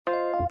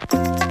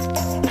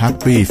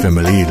Happy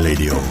Family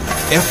Radio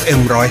FM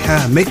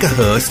 105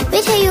 MHz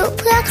วิทยุ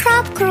เพื่อครอ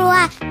บครัว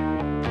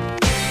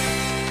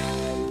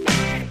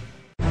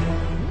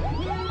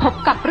พบ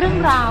กับเรื่อง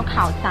ราว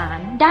ข่าวสาร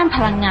ด้านพ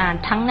ลังงาน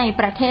ทั้งใน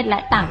ประเทศและ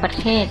ต่างประ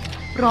เทศ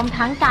รวม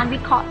ทั้งการวิ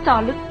เคราะห์เจาะ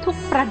ลึกทุก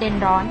ประเด็น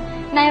ร้อน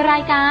ในรา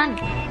ยการ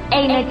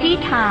Energy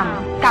Time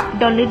กับ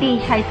ดลฤดี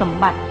ชัยสม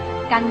บัติ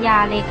กัญญา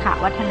เลขา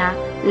วัฒนะ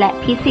และ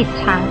พิสิทธิ์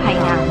ช้างไพ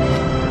งาม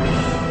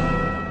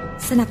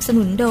สนับส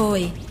นุนโดย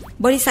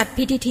บริษัท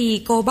PTT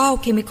Global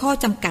Chemical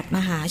จำกัดม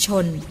หาช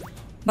น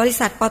บริ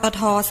ษัทปต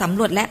ท.สำ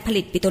รวจและผ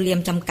ลิตปิโตรเลียม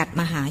จำกัด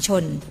มหาช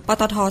นป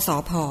ตท.ส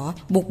ผ.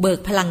บุกเบิก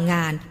พลังง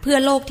านเพื่อ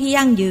โลกที่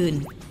ยั่งยืน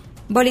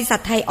บริษัท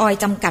ไทยออยล์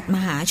จำกัดม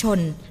หาชน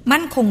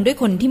มั่นคงด้วย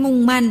คนที่มุ่ง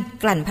มั่น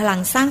กลั่นพลัง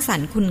สร้างสร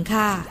รค์คุณ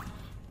ค่า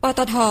ปต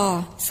ท.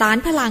สาร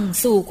พลัง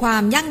สู่ควา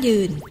มยั่งยื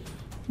น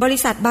บริ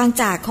ษัทบาง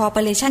จากคอร์ป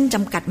อเรชั่นจ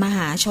ำกัดมห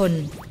าชน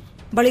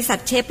บริษัท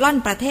เชฟรอน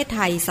ประเทศไท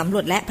ยสำร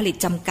วจและผลิต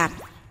จำกัด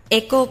เอ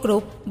โกก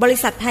รุ๊ปบริ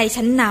ษัทไทย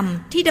ชั้นน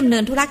ำที่ดำเนิ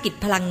นธุรกิจ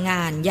พลังง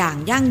านอย่าง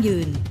ยั่งยื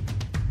น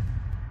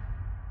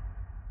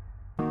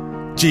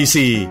GC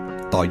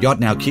ต่อยอด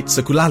แนวคิด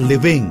Circular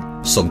Living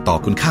ส่งต่อ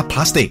คุณค่าพล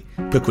าสติก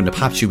เพื่อคุณภ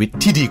าพชีวิต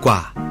ที่ดีกว่า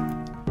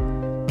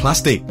พลาส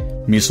ติก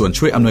มีส่วน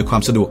ช่วยอำนวยควา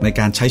มสะดวกใน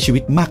การใช้ชีวิ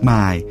ตมากม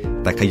าย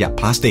แต่ขยะ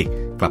พลาสติก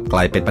กลับกล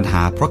ายเป็นปัญห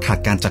าเพราะขาด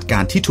การจัดกา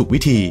รที่ถูกวิ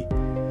ธี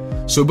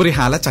ศูนย์บริห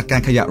ารและจัดกา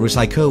รขยะรีไซ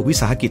เคิลวิ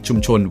สาหกิจชุม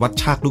ชนวัด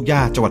ชากลูกย่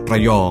าจังหวัดร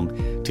ะยอง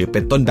ถือเป็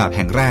นต้นแบบแ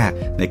ห่งแรก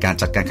ในการ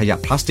จัดการขยะ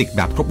พลาสติกแ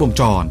บบครบวง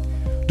จร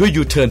ด้วย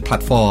U-Turn แพล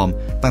ตฟอร์ม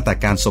ตั้งแต่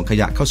การส่งข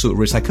ยะเข้าสู่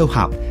Recycle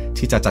Hub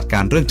ที่จะจัดกา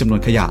รเรื่องจำนว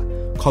นขยะ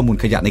ข้อมูล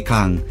ขยะในค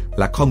ลัง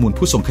และข้อมูล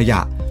ผู้ส่งขยะ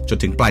จน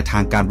ถึงปลายทา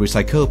งการรีไซ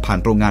เคิลผ่าน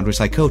โรงงานรีไ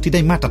ซเคิลที่ไ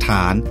ด้มาตรฐ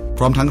านพ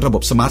ร้อมทั้งระบ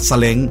บ Smart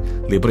Saleng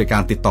หรือบริกา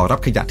รติดต่อรับ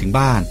ขยะถึง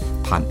บ้าน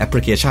ผ่านแอปพ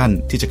ลิเคชัน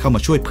ที่จะเข้ามา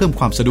ช่วยเพิ่ม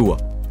ความสะดวก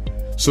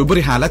ศูนย์บ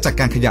ริหารและจัด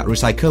การขยะรี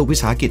ไซเคิลวิ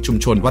สาหกิจชุม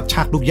ชนวัดช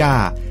ากลูกย่า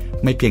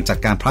ไม่เพียงจัด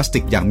การพลาสติ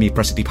กอย่างมีป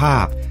ระสิทธิภา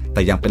พแ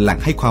ต่ยังเป็นแหล่ง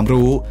ให้ความ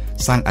รู้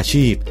สร้างอา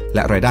ชีพแล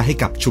ะรายได้ให้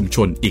กับชุมช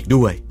นอีก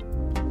ด้วย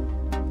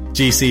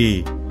GC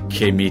เค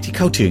มีที่เ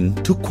ข้าถึง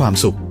ทุกความ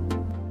สุข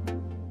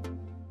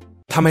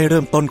ถ้าไม่เ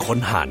ริ่มต้นค้น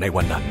หาใน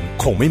วันนั้น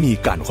คงไม่มี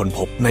การค้นพ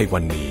บในวั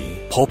นนี้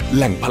พบแ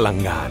หล่งพลัง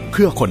งานเ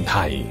พื่อคนไท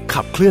ย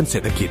ขับเคลื่อนเศร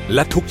ษฐกิจแล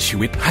ะทุกชี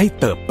วิตให้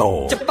เติบโต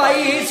จะไป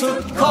สุ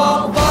ดขอ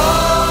บฟ้า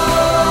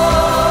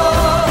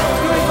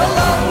ด้วยพ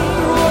ลัง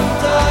รวม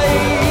ใจ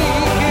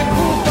คือ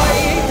ผู้ไป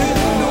ถึง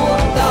ดว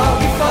งดาว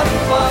ที่ฝัน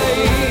ใฝ่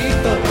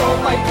เติบโต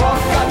ไปพร้อม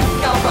กัน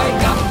ก้าวไป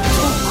กับ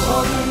ทุกค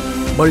น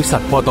บริษั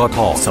ทปตท.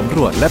สำร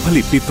วจและผ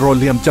ลิตปิโตร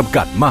เลียมจำ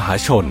กัดมหา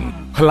ชน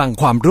พลัง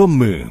ความร่วม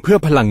มือเพื่อ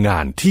พลังงา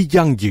นที่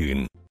ยั่งยืน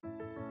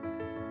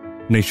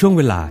ในช่วงเ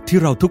วลาที่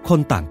เราทุกคน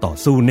ต่างต่อ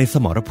สู้ในส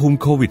มรภูมิ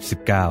โควิด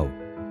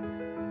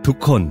 -19 ทุก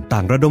คนต่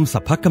างระดมสร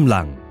รพกำ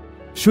ลัง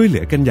ช่วยเหลื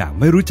อกันอย่าง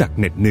ไม่รู้จัก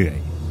เหน็ดเหนื่อย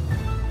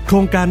โคร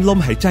งการลม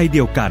หายใจเ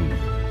ดียวกัน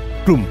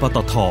กลุ่มปต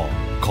ท.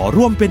ขอ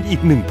ร่วมเป็นอี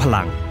กหนึ่งพ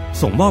ลัง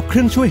ส่งมอบเค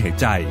รื่องช่วยหาย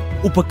ใจ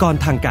อุปกร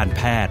ณ์ทางการแ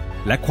พทย์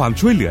และความ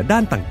ช่วยเหลือด้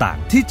านต่าง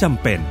ๆที่จ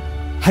ำเป็น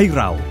ให้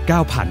เราก้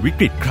าวผ่านวิ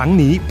กฤตครั้ง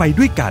นี้ไป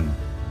ด้วยกัน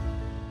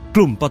ก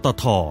ลุ่มปต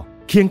ท.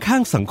เคียงข้า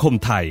งสังคม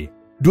ไทย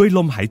ด้วยล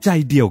มหายใจ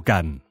เดียวกั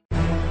น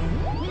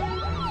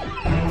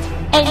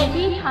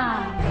Energy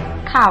Time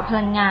ข่าวพ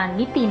ลังงาน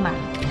มิติใหม่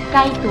ใก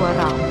ล้ตัว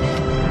เรา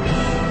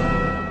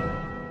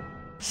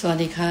สวัส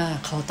ดีค่ะ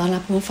ขอต้อนรั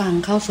บผู้ฟัง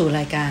เข้าสู่ร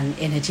ายการ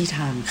Energy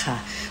Time ค่ะ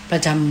ปร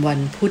ะจำวัน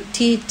พุธ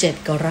ที่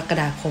7กรก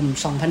ฎาคม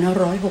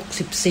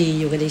2564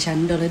อยู่กับดิฉัน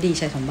ดลฤดี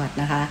ชัยสมบัติ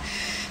นะคะ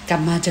กลั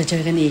บมาเจ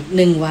อกันอีก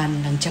1วัน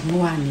หลังจากเมื่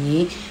อวานนี้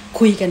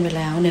คุยกันไป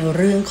แล้วในเ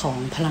รื่องของ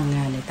พลังง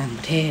านในต่างป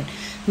ระเทศ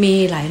มี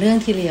หลายเรื่อง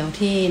ทีเดียว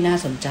ที่น่า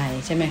สนใจ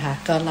ใช่ไหมคะ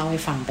ก็เล่าให้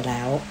ฟังไปแ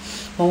ล้ว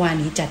เมื่อวาน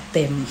นี้จัดเ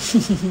ต็ม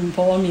เพ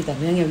ราะว่ามีแต่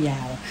เรื่องย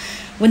าว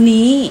ๆวัน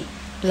นี้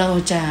เรา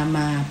จะม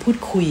าพูด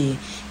คุย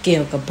เกี่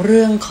ยวกับเ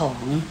รื่องของ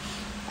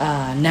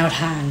แนว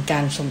ทางกา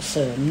รส่งเส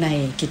ริมใน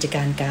กิจก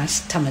ารก๊าซ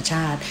ธรรมช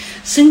าติ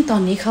ซึ่งตอ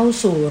นนี้เข้า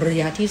สู่ระ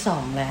ยะที่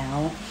2แล้ว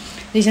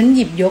ดิฉันห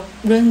ยิบยก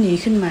เรื่องนี้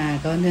ขึ้นมา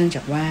ก็เนื่องจ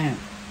ากว่า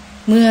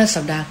เมื่อ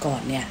สัปดาห์ก่อ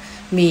นเนี่ย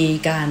มี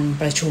การ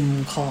ประชุม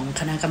ของ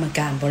คณะกรรมก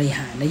ารบริห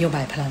ารนโยบ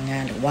ายพลังงา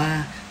นหรือว่า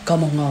ก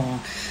มง.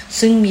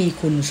ซึ่งมี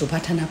คุณสุพั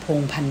ฒนพง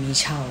ษ์พันมี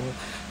เชา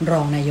ร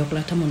องนายก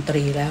รัฐมนต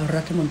รีและ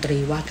รัฐมนตรี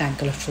ว่าการ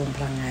กระทรวงพ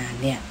ลังงาน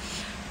เนี่ย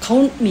เขา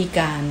มี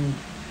การ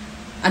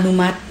อนุ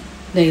มัติ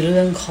ในเ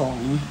รื่องของ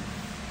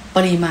ป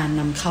ริมาณ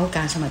นำเข้า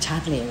ก๊าซธรรมชา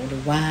ติเหลวหรื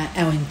อว่า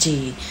LNG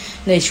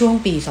ในช่วง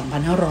ปี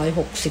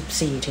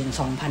2564ถึง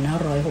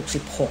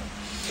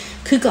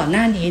2566คือก่อนห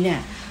น้านี้เนี่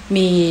ย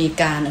มี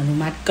การอนุ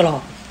มัติกรอ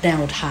บแน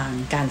วทาง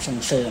การส่ง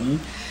เสริม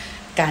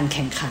การแ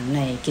ข่งขันใ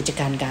นกิจ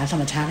การก๊าซธร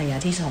รมชาติระยะ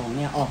ที่2เ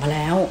นี่ยออกมาแ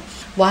ล้ว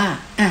ว่า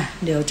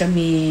เดี๋ยวจะ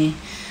มี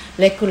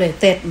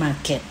regulated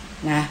market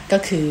นะก็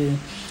คือ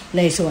ใ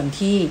นส่วน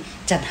ที่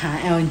จัดหา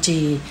LNG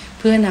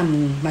เพื่อน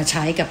ำมาใ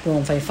ช้กับโร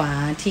งไฟฟ้า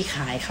ที่ข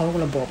ายเข้า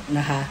ระบบ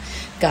นะคะ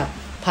กับ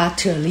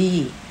partially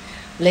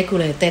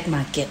regulated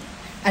market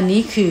อัน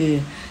นี้คือ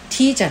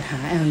ที่จัดหา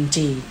LNG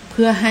เ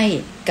พื่อให้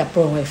กับโร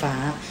งไฟฟ้า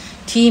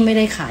ที่ไม่ไ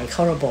ด้ขายเข้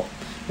าระบบ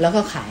แล้ว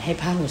ก็ขายให้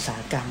ภาคอุตสาห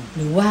กรรมห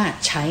รือว่า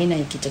ใช้ใน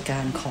กิจกา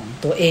รของ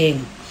ตัวเอง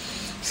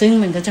ซึ่ง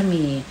มันก็จะ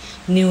มี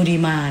new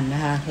demand น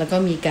ะคะแล้วก็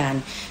มีการ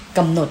ก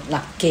ำหนดห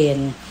ลักเกณ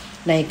ฑ์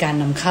ในการ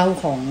นำเข้า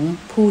ของ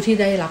ผู้ที่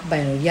ได้รับใบ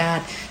อนุญาต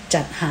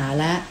จัดหา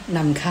และน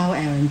ำเข้า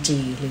LNG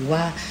หรือว่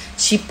า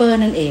shipper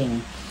นั่นเอง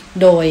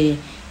โดย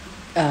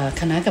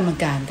คณะกรรม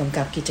การกำ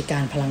กับกิจกา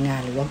รพลังงา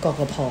นหรือว่าก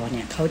กพ.เ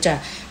นี่ยเขาจะ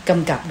ก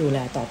ำกับดูแล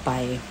ต่อไป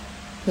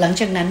หลัง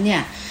จากนั้นเนี่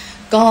ย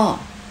ก็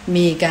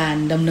มีการ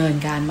ดำเนิน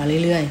การมา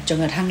เรื่อยๆจน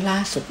กระทั่งล่า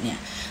สุดเนี่ย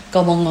ก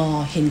มง.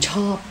เห็นช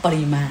อบป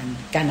ริมาณ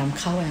การนำ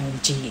เข้า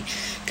LNG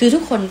คือทุ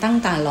กคนตั้ง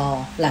ตารอ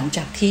หลังจ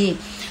ากที่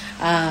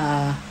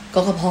ก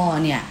กพ.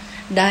เนี่ย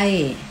ได้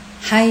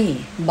ให้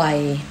ใบ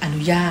อ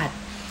นุญาต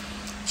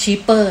ชีป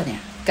เปอร์เนี่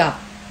ยกับ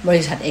บ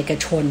ริษัทเอก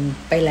ชน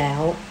ไปแล้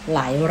วหล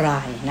ายร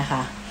ายนะค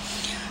ะ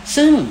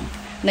ซึ่ง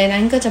ในนั้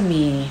นก็จะ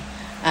มี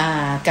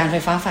การไฟ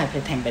ฟ้าฝ่ายผ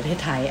ลิตแห่งประเทศ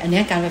ไทยอัน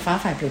นี้การไฟฟ้า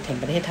ฝ่ายผลิตแห่ง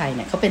ประเทศไทยเ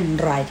นี่ยเขาเป็น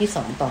รายที่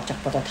2ต่อจาก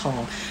ปตท.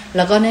แ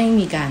ล้วก็ได้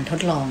มีการท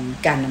ดลอง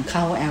การนำเ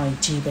ข้า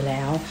LNG ไปแ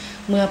ล้ว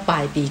เมื่อปลา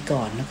ยปี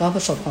ก่อนแล้วก็ป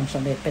ระสบความส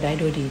ำเร็จไปได้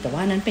โดยดีแต่ว่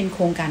านั้นเป็นโค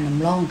รงการน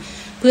ำร่อง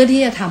เพื่อ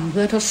ที่จะทำเ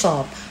พื่อทดสอ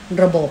บ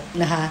ระบบ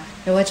นะคะ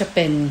ไม่ว่าจะเ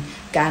ป็น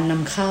การน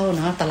ำเข้าเ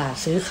นาะตลาด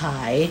ซื้อขา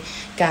ย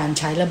การ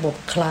ใช้ระบบ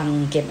คลัง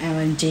เก็บ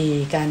LNG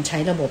การใช้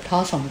ระบบท่อ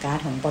ส่งก๊าซ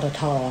ของปต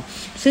ท.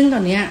ซึ่งตอ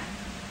นนี้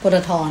ปต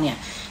ท.เนี่ย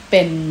เ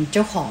ป็นเ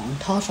จ้าของ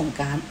ท่อส่ง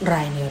ก๊าซร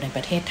ายเดียวในป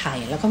ระเทศไทย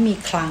แล้วก็มี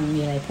คลังมี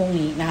อะไรพวก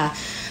นี้นะคะ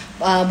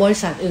บริ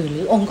ษัทอื่นห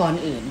รือองค์กร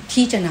อื่น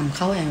ที่จะนำเ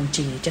ข้า LNG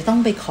จะต้อง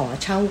ไปขอ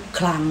เช่า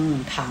คลัง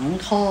ถัง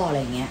ท่ออะไร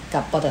เงี้ย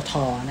กับปตท.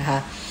นะคะ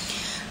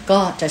ก็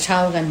จะเช่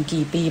ากัน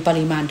กี่ปีป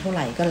ริมาณเท่าไห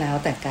ร่ก็แล้ว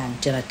แต่การ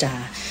เจรจา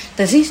แ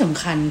ต่ที่ส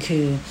ำคัญคื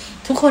อ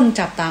ทุกคน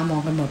จับตามอ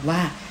งกันหมดว่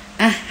า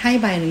ให้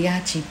ใบอนุญา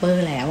ตชีปเปอ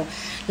ร์แ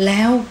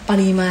ล้วป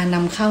ริมาณน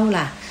ำเข้า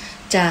ล่ะ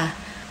จะ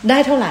ได้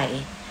เท่าไหร่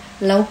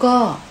แล้วก็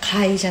ใคร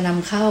จะน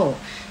ำเข้า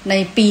ใน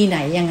ปีไหน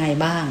ยังไง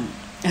บ้าง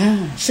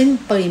ซึ่ง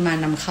ปริมาณ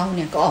นำเข้าเ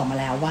นี่ยก็ออกมา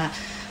แล้วว่า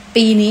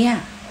ปีนี้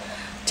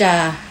จะ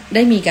ไ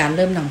ด้มีการเ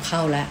ริ่มนำเข้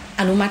าแล้ว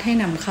อนุมัติให้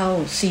นำเข้า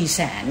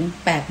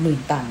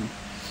 480,000 ตัน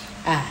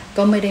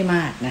ก็ไม่ได้ม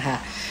ากนะคะ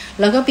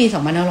แล้วก็ปี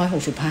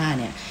2565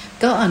เนี่ย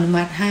ก็อนุ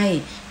มัติให้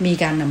มี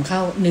การนำเข้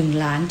า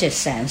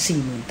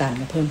 1,740,000 ตัน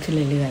ก็เพิ่มขึ้น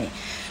เรื่อย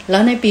ๆแล้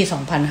วในปี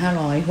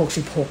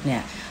2566เนี่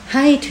ยใ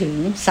ห้ถึง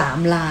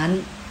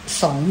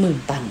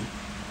 3,20,000 ตัน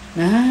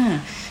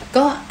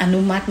ก็อ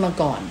นุมัติมา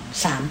ก่อน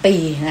3ปี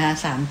นะคะ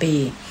3ปี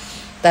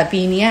แต่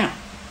ปีนี้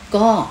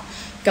ก็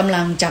กำ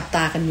ลังจับต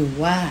ากันอยู่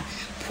ว่า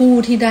ผู้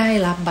ที่ได้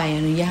รับใบ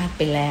อนุญาตไ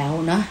ปแล้ว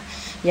นะ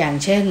อย่าง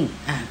เช่น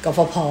กฟ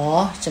ผ.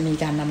จะมี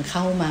การนำเ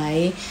ข้าไหม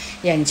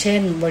อย่างเช่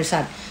นบริษั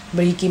ทบ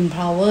รีกิมพ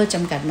าวเวอร์จ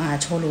ำกัดมหา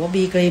ชนหรือว่า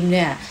บีกริมเ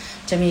นี่ย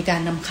จะมีกา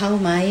รนำเข้า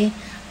ไหม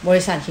บ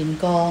ริษัทหิน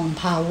กอง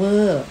พาวเวอ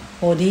ร์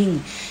โฮลดิ้ง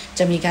จ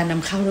ะมีการน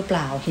ำเข้าหรือเป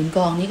ล่าหินก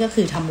องนี่ก็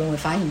คือทำโรงไฟ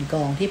ฟ้าหินก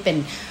องที่เป็น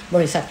บ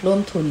ริษัทร่ว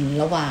มทุน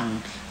ระหว่าง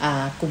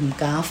กลุ่ม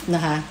กราฟน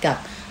ะคะกับ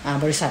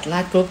บริษัทลา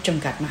ดกรุ๊ปจ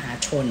ำกัดมหา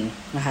ชน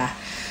นะคะ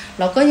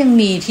แล้วก็ยัง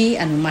มีที่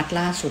อนุมัติ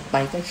ล่าสุดไป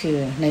ก็คือ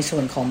ในส่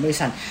วนของบริ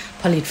ษัท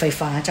ผลิตไฟ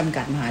ฟ้าจำ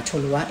กัดมหาชน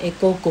หรือว่าเอ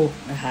โกกรุ๊ป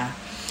นะคะ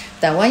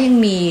แต่ว่ายัง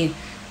มี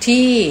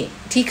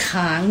ที่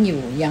ค้างอ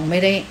ยู่ยังไม่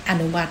ได้อ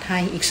นุมัติให้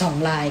อีก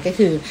2รายก็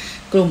คือ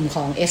กลุ่มข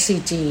อง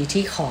SCG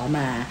ที่ขอม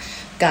า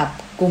กับ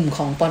กลุ่มข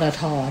องปต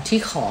ท.ที่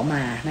ขอม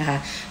านะคะ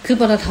คือ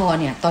ปตท.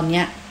เนี่ยตอนเ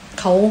นี้ย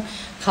เ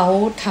ขา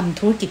ทำ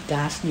ธุรกิจ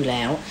ก๊าซอยู่แ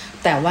ล้ว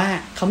แต่ว่า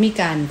เขามี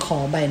การขอ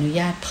ใบอนุ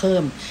ญาตเพิ่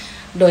ม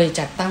โดย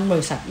จัดตั้งบ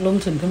ริษัทร่วม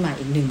ทุนขึ้นมา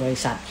อีก1บริ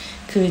ษัท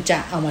คือจะ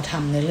เอามาท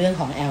ำในเรื่อง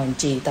ของ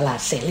LNG ตลาด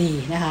เสรี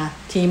นะคะ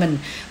ที่มัน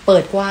เปิ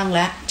ดกว้างแ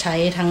ละใช้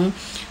ทั้ง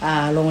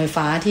โรงไฟ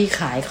ฟ้าที่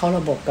ขายเข้าร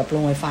ะบบกับโร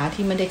งไฟฟ้า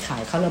ที่ไม่ได้ขา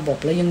ยเข้าระบบ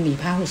แล้วยังมี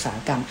ภาคอุตสาห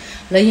กรรม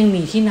และยัง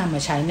มีที่นำม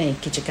าใช้ใน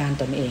กิจการ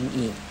ตนเอง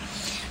อีก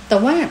แต่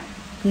ว่า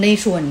ใน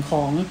ส่วนข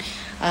อง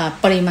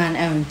ปริมาณ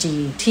LNG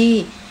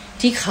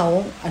ที่เขา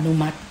อนุ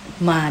มัติ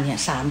มาเนี่ย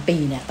3ปี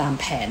เนี่ยตาม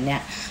แผนเนี่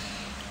ย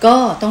ก็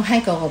ต้องให้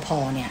กกพ.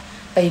เนี่ย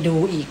ไปดู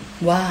อีก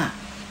ว่า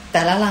แ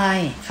ต่ละราย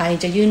ใคร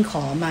จะยื่นข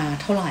อมา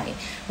เท่าไหร่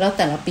แล้วแ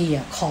ต่ละปี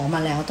ขอมา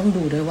แล้วต้อง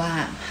ดูด้วยว่า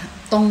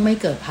ต้องไม่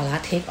เกิดภาระ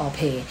take or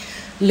pay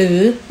หรือ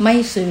ไม่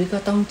ซื้อก็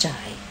ต้องจ่า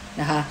ย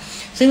นะคะ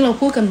ซึ่งเรา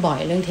พูดกันบ่อย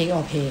เรื่อง take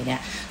or pay เนี่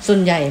ยส่ว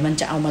นใหญ่มัน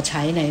จะเอามาใ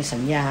ช้ในสั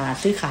ญญา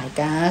ซื้อขาย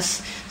ก๊าซ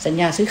สัญ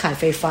ญาซื้อขาย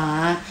ไฟฟ้า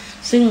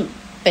ซึ่ง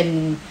เ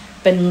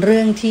ป็นเ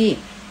รื่องที่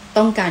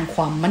ต้องการค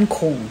วามมั่น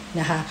คง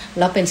นะคะแ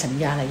ล้วเป็นสัญ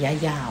ญาระยะ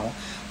ยาว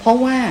เพราะ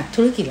ว่า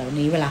ธุรกิจเหล่า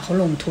นี้เวลาเขา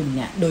ลงทุนเ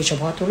นี่ยโดยเฉ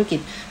พาะธุรกิจ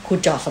ขุด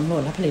เจาะสำรว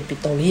จและผลิตปิ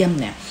โตรเลียม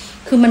เนี่ย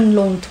คือมัน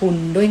ลงทุน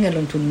ด้วยเงิน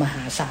ลงทุนมห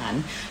าศาล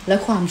และ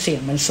ความเสี่ย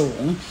งมันสู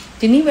ง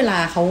ทีนี้เวลา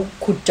เขา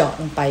ขุดเจาะ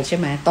ลงไปใช่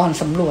ไหมตอน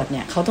สำรวจเ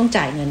นี่ยเขาต้อง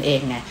จ่ายเงินเอง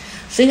ไง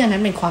ซึ่งอันนั้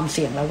นเป็นความเ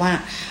สี่ยงแล้วว่า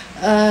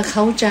เข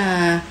าจะ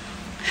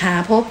หา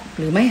พบ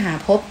หรือไม่หา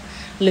พบ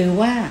หรือ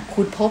ว่า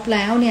ขุดพบแ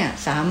ล้วเนี่ย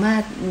สามาร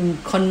ถ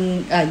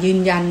ยืน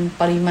ยัน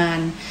ปริมาณ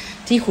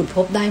ที่ขุดพ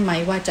บได้ไหม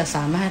ว่าจะส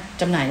ามารถ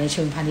จำหน่ายในเ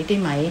ชิงพาณิชย์ได้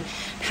ไหม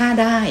ถ้า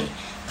ได้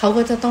เขา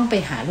ก็จะต้องไป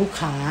หาลูก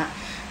ค้า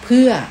เ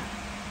พื่อ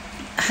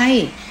ให้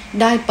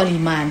ได้ปริ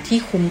มาณที่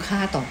คุ้มค่า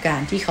ต่อกา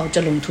รที่เขาจะ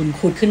ลงทุน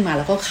ขุดขึ้นมาแ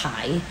ล้วก็ขา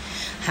ย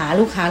หา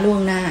ลูกค้าล่ว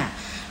งหน้า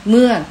เ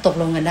มื่อตก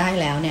ลงกันได้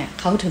แล้วเนี่ย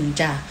เขาถึง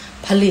จะ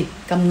ผลิต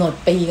กำหนด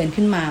ปีกัน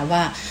ขึ้นมาว่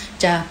า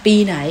จะปี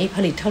ไหนผ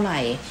ลิตเท่าไหร่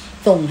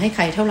ส่งให้ใค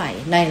รเท่าไหร่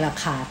ในรา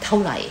คาเท่า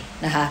ไหร่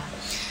นะคะ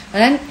เพราะ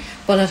ฉะนั้น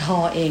ปตท.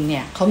เองเนี่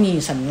ยเขามี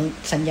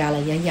สัญญาร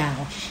ะยะยาว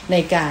ใน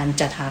การ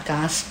จัดหาก๊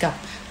าซกับ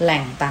แหล่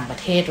งต่างประ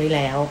เทศไว้แ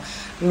ล้ว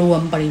รว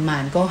มปริมา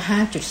ณก็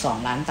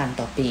 5.2 ล้านตัน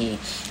ต่อปี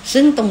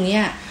ซึ่งตรงเนี้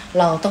ย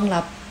เราต้อง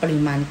รับปริ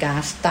มาณก๊า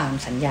ซตาม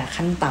สัญญา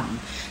ขั้นต่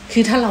ำคื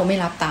อถ้าเราไม่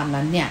รับตาม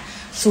นั้นเนี่ย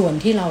ส่วน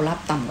ที่เรารับ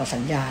ต่ำกว่าสั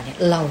ญญาเนี่ย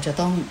เราจะ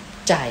ต้อง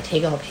จ่าย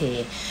take or pay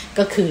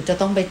ก็คือจะ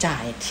ต้องไปจ่า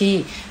ยที่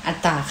อั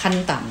ตราขั้น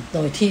ต่ำโด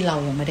ยที่เรา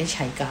ยังไม่ได้ใ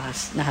ช้ก๊าซ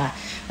นะคะ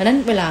ดังนั้น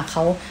เวลาเข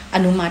าอ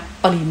นุมัติ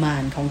ปริมา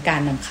ณของกา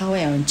รนำเข้า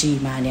LNG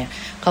มาเนี่ย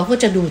เขาก็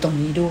จะดูตรง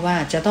นี้ดูว่า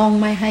จะต้อง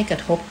ไม่ให้กร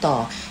ะทบต่อ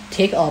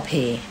take or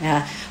pay นะค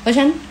ะเพราะฉ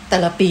ะนั้นแต่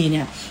ละปีเ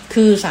นี่ย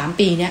คือ3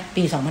ปีเนี่ย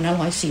ปี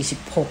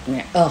2546เ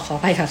นี่ยขออ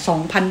ภัยค่ะ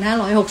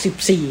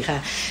2564ค่ะ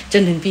จ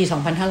นถึงปี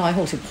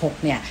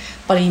2566เนี่ย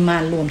ปริมา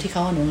ณรวมที่เข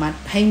าอนุมัติ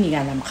ให้มีก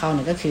ารนำเข้าเ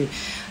นี่ยก็คือ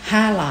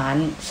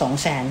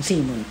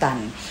5,240,000 ตัน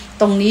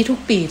ตรงนี้ทุก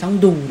ปีต้อง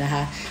ดูนะค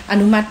ะอ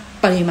นุมัติ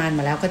ปริมาณม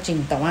าแล้วก็จริง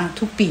แต่ว่า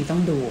ทุกปีต้อ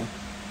งดู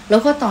แล้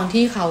วก็ตอน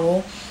ที่เขา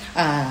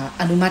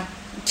อนุมัติ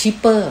ชิป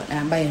เปอร์น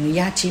ะใบอนุ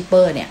ญาตชิปเป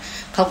อร์เนี่ย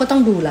เขาก็ต้อ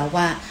งดูแล้ว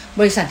ว่า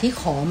บริษัทที่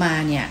ขอมา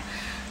เนี่ย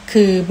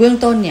คือเบื้อง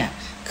ต้นเนี่ย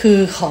คือ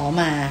ขอ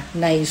มา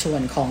ในส่ว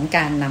นของก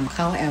ารนำเ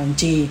ข้า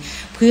LNG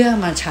เพื่อ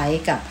มาใช้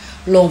กับ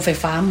โรงไฟ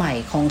ฟ้าใหม่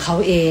ของเขา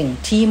เอง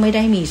ที่ไม่ไ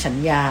ด้มีสัญ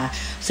ญา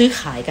ซื้อ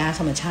ขายก๊าซ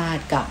ธรรมชา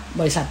ติกับ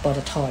บริษัทปต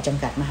ท.จ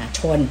ำกัดมหา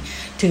ชน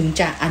ถึง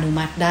จะอนุ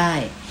มัติได้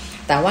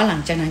แต่ว่าหลั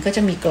งจากนั้นก็จ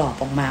ะมีกรอบ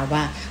ออกมาว่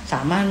าส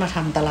ามารถมาท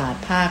ำตลาด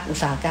ภาคอุต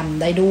สาหกรรม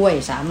ได้ด้วย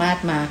สามารถ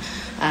มา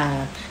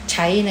ใ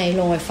ช้ในโ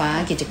รงไฟฟ้า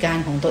กิจการ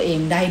ของตัวเอง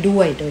ได้ด้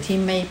วยโดยที่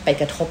ไม่ไป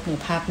กระทบใน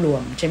ภาพรว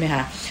มใช่ไหมค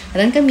ะดัง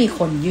นั้นก็มีค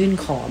นยื่น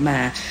ขอมา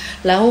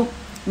แล้ว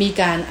มี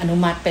การอนุ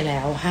มัติไปแล้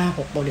ว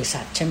 5-6 บริษั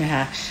ทใช่ไหมค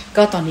ะ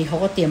ก็ตอนนี้เขา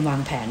ก็เตรียมวา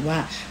งแผนว่า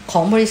ขอ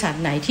งบริษัท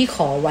ไหนที่ข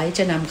อไว้จ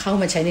ะนำเข้า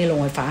มาใช้ในโรง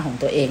ไฟฟ้าของ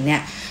ตัวเองเนี่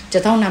ยจะ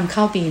ต้องนำเ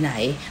ข้าปีไหน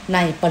ใน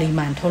ปริม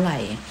าณเท่าไหร่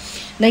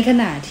ในข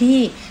ณะที่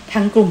ทา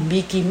งกลุ่มบี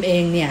กิมเอ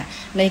งเนี่ย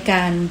ในก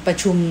ารประ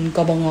ชุมก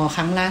บง.ค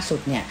รั้งล่าสุด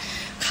เนี่ย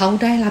เขา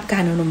ได้รับกา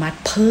รอนุมัติ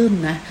เ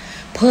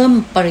พิ่ม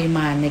ปริม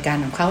าณในการ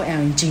นำเข้า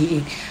LNG อี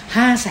ก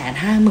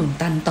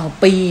 550,000 ตันต่อ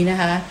ปีนะ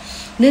คะ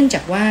เนื่องจ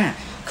ากว่า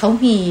เขา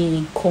มี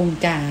โครง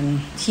การ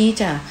ที่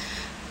จะ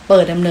เปิ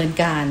ดดำเนิน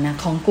การนะ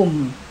ของกลุ่ม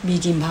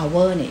BGIM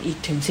Power เนี่ยอีก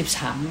ถึง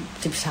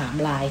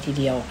13รายที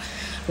เดียว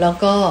แล้ว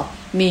ก็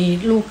มี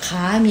ลูกค้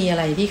ามีอะ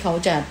ไรที่เขา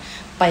จะ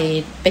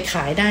ไปข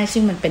ายได้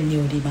ซึ่งมันเป็น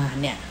New Demand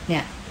เนี่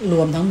ยร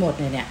วมทั้งหมด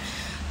เนี่ย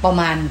ประ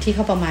มาณที่เข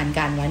าประมาณก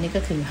ารไว้นี่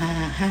ก็คือ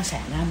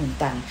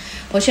550,000 ตัน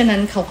เพราะฉะนั้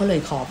นเขาก็เล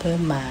ยขอเพิ่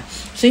มมา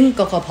ซึ่ง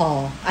กกพ.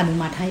อนุ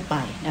มัติให้ไป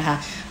นะคะ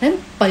นั้น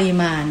ปริ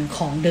มาณข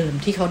องเดิม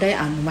ที่เขาได้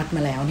อนุมัติม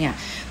าแล้วเนี่ย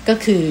ก็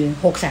คือ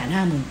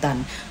 650,000 ตัน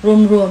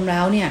รวมๆแล้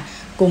วเนี่ย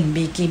กลุ่ม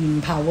BGIM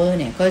Power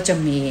เนี่ยก็จะ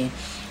มี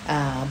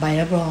ใบ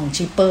รับรอง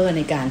ชิปเปอร์ใ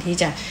นการที่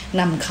จะ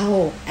นำเข้า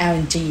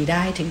LNG ไ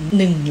ด้ถึง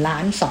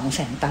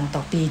 1,200,000 ตันต่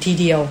อปีที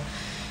เดียว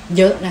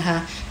เยอะนะคะ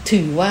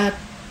ถือว่า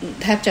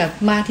แทบจะ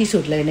มากที่สุ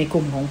ดเลยในก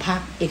ลุ่มของภา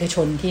คเอกช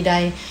นที่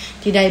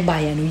ได้ใบ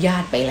อนุญา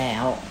ตไปแล้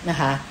วนะ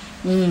คะ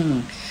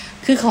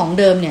คือของ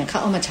เดิมเนี่ยเขา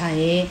เอามาใช้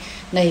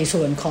ใน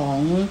ส่วนของ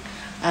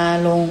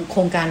โค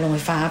รงการโรงไฟ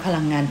ฟ้าพ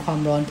ลังงานความ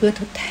ร้อนเพื่อ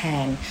ทดแท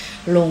น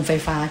โรงไฟ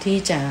ฟ้าที่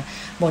จะ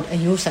หมดอา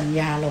ยุสัญ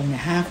ญาลงเนี่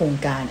ย5โครง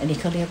การอันนี้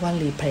เขาเรียกว่า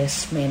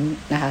replacement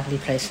นะคะ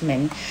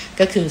replacement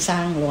ก็คือสร้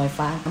างโรงไฟ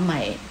ฟ้าให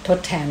ม่ทด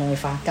แทนโรงไฟ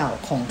ฟ้าเก่า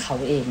ของเขา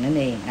เองนั่น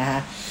เองนะคะ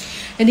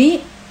อันนี้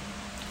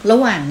ระ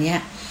หว่างเนี้ย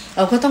เ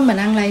ราก็ต้องมา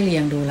นั่งไล่เรี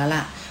ยงดูแล้ว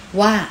ล่ะ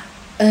ว่า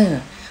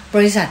บ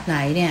ริษัทไหน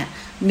เนี่ย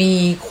มี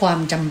ความ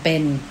จำเ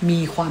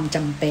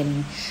ป็น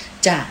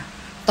จะ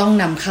ต้อง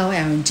นำเข้า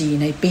LNG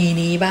ในปี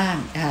นี้บ้าง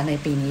ใน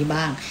ปีนี้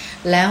บ้าง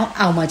แล้ว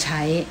เอามาใ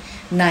ช้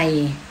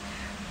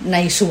ใน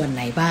ส่วนไ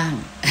หนบ้าง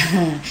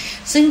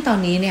ซึ่งตอน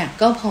นี้เนี่ย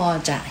ก็พอ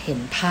จะเห็น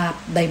ภาพ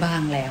ได้บ้า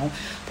งแล้ว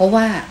เพราะ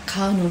ว่าเข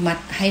าอนุมั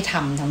ติให้ท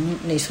ำทั้ง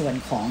ในส่วน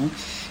ของ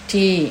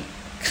ที่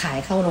ขาย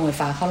เข้าโรงไฟ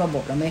ฟ้าเข้าระบ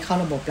บแล้วไม่เข้า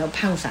ระบบแล้วภ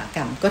าคอุตสาหกร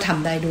รมก็ท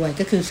ำได้ด้วย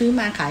ก็คือซื้อ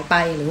มาขายไป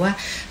หรือว่า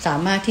สา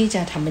มารถที่จ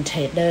ะทำเป็นเทร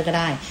ดเดอร์ก็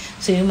ได้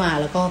ซื้อมา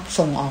แล้วก็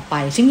ส่งออกไป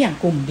ซึ่งอย่าง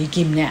กลุ่มบี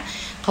กิมเนี่ย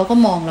เขาก็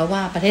มองแล้วว่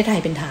าประเทศไทย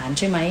เป็นฐาน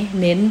ใช่ไหม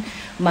เน้น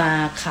มา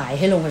ขายใ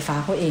ห้โรงไฟฟ้า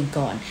เขาเอง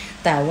ก่อน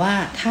แต่ว่า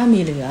ถ้ามี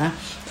เหลือ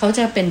เขาจ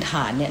ะเป็นฐ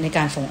านเนี่ยในก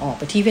ารส่งออก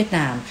ไปที่เวียดน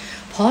าม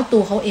เพราะตั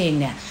วเขาเอง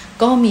เนี่ย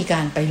ก็มีก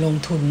ารไปลง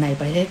ทุนใน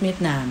ประเทศเวียด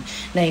นาม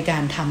ในกา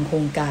รทำโคร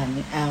งการ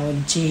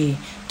LNG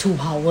to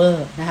Power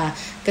นะคะ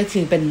ก็คื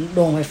อเป็นโร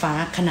งไฟฟ้า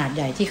ขนาดใ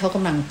หญ่ที่เขาก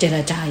ำลังเจร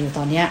จาอยู่ต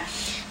อนนี้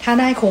ถ้า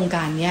ได้โครงก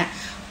ารนี้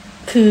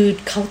คือ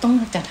เขาต้อง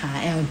จัดหา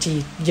LNG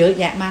เยอะ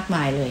แยะมากม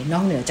ายเลยน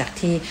อกเหนือจาก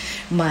ที่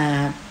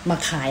มา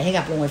ขายให้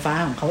กับโรงไฟฟ้า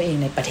ของเขาเอง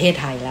ในประเทศ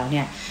ไทยแล้วเ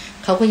นี่ย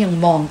เขาก็ยัง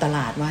มองตล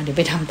าดว่าเดี๋ยว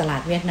ไปทำตลา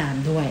ดเวียดนาม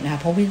ด้วยนะคะ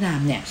เพราะเวียดนาม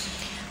เนี่ย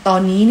ตอ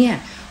นนี้เนี่ย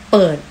เ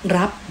ปิด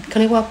รับเขา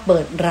เรียกว่าเปิ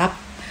ดรับ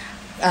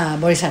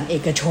บริษัทเอ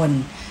กชน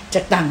จ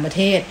ากต่างประเ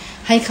ทศ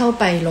ให้เข้า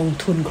ไปลง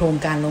ทุนโครง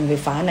การโรงไฟ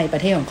ฟ้าในปร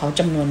ะเทศของเขา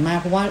จำนวนมาก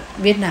เพราะว่า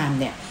เวียดนาม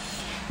เนี่ย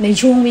ใน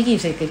ช่วงวิกฤต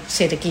เ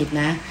ศรษฐกิจ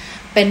นะ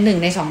เป็น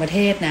1 ใน 2ประเท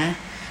ศนะ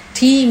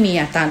ที่มี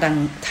อัตรา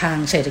ทาง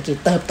เศรษฐกิจ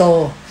เติบโต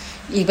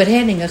อีกประเท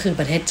ศหนึ่งก็คือ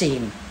ประเทศจี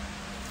น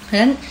เพราะฉ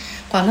ะนั้น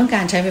ความต้องก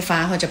ารใช้ไฟฟ้า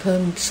เขาจะเพิ่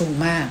มสูง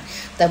มาก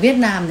แต่เวียด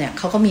นามเนี่ยเ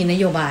ขาก็มีน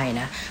โยบาย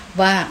นะ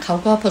ว่าเขา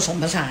ก็ผสม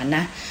ผสานน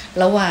ะ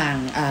ระหว่าง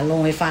โร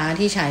งไฟฟ้า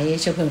ที่ใช้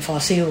เชื้อเพลิงฟอ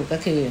สซิลก็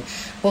คือ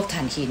พวกถ่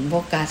านหินพ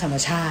วกก๊าซธรรม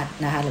ชาติ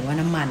นะคะหรือว่า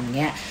น้ำมัน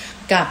เงี้ย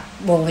กับ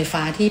โรงไฟฟ้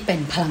าที่เป็น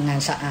พลังงาน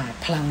สะอาด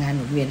พลังงานห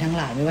มุนเวียนทั้ง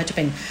หลายไม่ว่าจะเ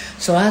ป็น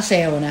โซลาร์เซ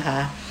ลล์นะคะ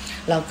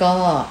แล้วก็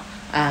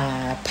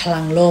พ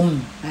ลังลม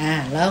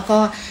แล้วก็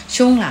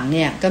ช่วงหลังเ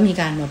นี่ยก็มี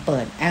การมาเปิ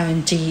ด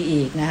LNG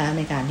อีกนะคะใ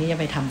นการที่จะ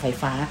ไปทำไฟ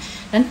ฟ้า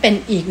นั้นเป็น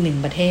อีกหนึ่ง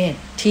ประเทศ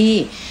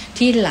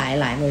ที่ห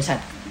ลายบริษัท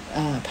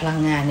พลัง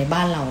งานในบ้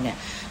านเราเนี่ย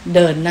เ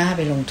ดินหน้าไ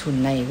ปลงทุน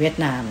ในเวียด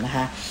นามนะค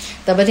ะ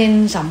แต่ประเด็น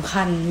สำ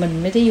คัญมัน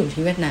ไม่ได้อยู่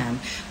ที่เวียดนาม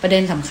ประเด็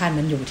นสำคัญ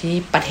มันอยู่ที่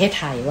ประเทศ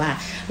ไทยว่า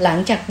หลัง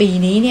จากปี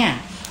นี้เนี่ย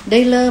ได้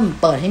เริ่ม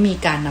เปิดให้มี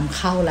การนำเ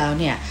ข้าแล้ว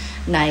เนี่ย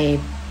ใน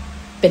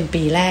เป็น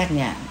ปีแรกเ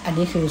นี่ยอัน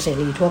นี้คือเส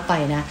รีทั่วไป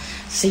นะ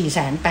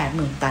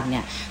 480,000 ตันเ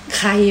นี่ยใ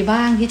คร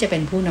บ้างที่จะเป็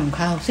นผู้นำเ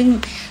ข้า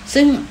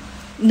ซึ่ง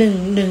ห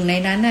นึ่งใน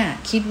นั้นน่ะ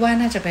คิดว่า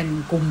น่าจะเป็น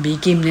กลุ่มบี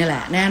กิมนี่แหล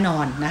ะแน่นอ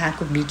นนะคะ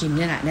กลุ่มบีกิม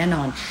นี่แหละแน่น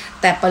อน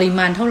แต่ปริม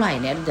าณเท่าไหร่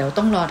เนี่ยเดี๋ยว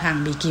ต้องรอทาง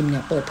บีกิมเนี่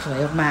ยเปิดเผย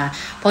ออกมา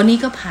เพราะนี้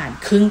ก็ผ่าน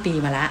ครึ่งปี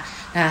มาละ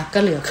นะก็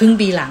เหลือครึ่ง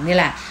ปีหลังนี่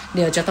แหละเ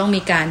ดี๋ยวจะต้อง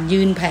มีการ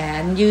ยื่นแผ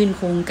นยื่นโ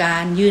ครงกา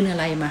รยื่นอะ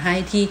ไรมาให้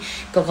ที่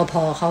กกพ.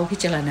เขาพิ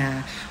จารณา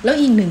แล้ว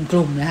อีกหนึ่งก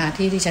ลุ่มนะคะ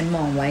ที่ฉันม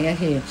องไว้ก็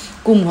คือ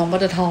กลุ่มของป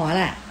ตท.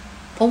แหละ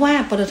เพราะว่า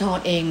ปตท.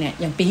เองเนี่ย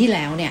อย่างปีที่แ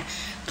ล้วเนี่ย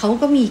เขา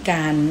ก็มีก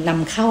ารน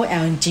ำเข้า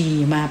LNG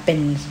มาเป็น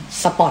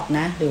สปอต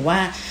นะหรือว่า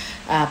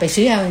ไป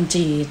ซื้อ LNG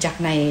จาก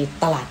ใน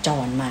ตลาดจ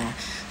รมา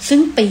ซึ่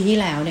งปีที่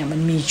แล้วเนี่ยมั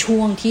นมีช่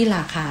วงที่ร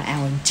าคา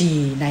LNG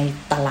ใน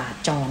ตลาด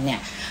จรเนี่ย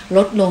ล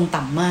ดลง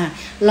ต่ำมาก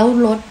แล้ว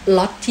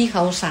ล็อตที่เข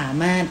าสา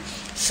มารถ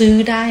ซื้อ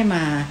ได้ม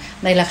า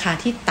ในราคา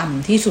ที่ต่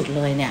ำที่สุดเ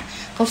ลยเนี่ย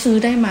เขาซื้อ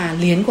ได้มา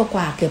เหรียญก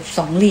ว่าเกือบ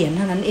2เหรียญเ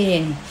ท่านั้นเอ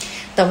ง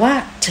แต่ว่า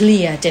เฉ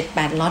ลี่ย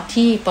 7-8 ล็อต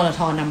ที่ปตท.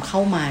นำเข้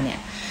ามาเนี่ย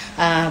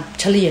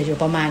เฉลี่ยอยู่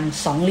ประมาณ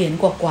2เหรียญ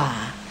กว่า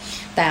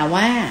แต่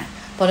ว่า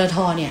ปตท.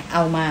เนี่ยเอ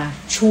ามา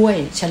ช่วย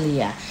เฉลี่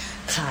ย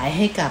ขายใ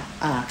ห้กับ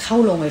เข้า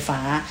โรงไฟฟ้า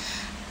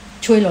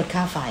ช่วยลด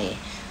ค่าไฟ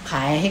ข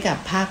ายให้กับ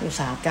ภาคอุต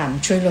สาหกรรม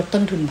ช่วยลด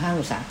ต้นทุนภาค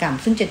อุตสาหกรรม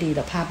ซึ่งจะดี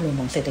ต่อภาพรวม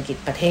ของเศรษฐกิจ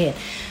ประเทศ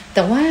แ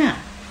ต่ว่า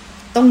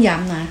ต้องย้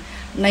ำนะ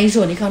ใน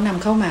ส่วนที่เขาน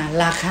ำเข้ามา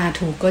ราคา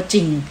ถูกก็จ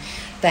ริง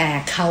แต่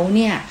เขาเ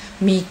นี่ย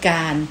มีก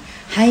าร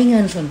ให้เงิ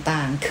นส่วนต่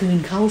างคืน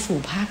เข้าสู่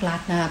ภาครัฐ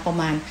นะประ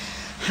มาณ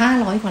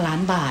500 กว่าล้า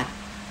นบาท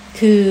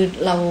คือ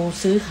เรา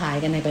ซื้อขาย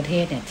กันในประเท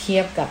ศเนี่ยเที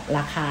ยบกับร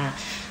าคา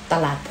ต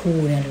ลาดพู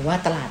ลเนี่ยหรือว่า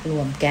ตลาดร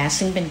วมแก๊ส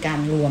ซึ่งเป็นการ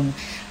รวม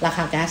ราค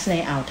าแก๊สใน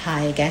อ่าวไท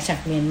ยแก๊สจาก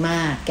เมียนมา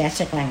แก๊ส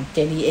จากแหล่ง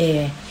JDA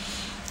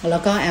แล้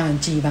วก็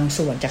LNG บาง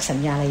ส่วนจากสัญ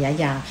ญาระยะ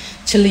ยาว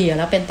เฉลี่ยแ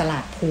ล้วเป็นตลา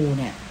ดพูล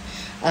เนี่ย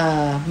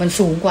มัน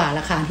สูงกว่า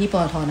ราคาที่ป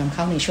ตท.นำเ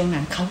ข้าในช่วง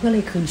นั้นเขาก็เล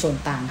ยคืนส่วน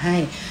ต่างให้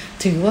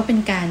ถือว่าเป็น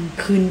การ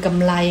คืนก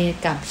ำไร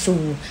กับ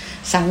สู่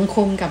สังค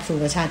มกับสู่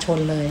ประชาชน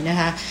เลยนะ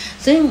คะ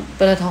ซึ่งป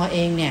ตท.เอ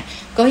งเนี่ย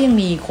ก็ยัง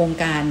มีโครง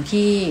การ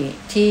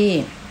ที่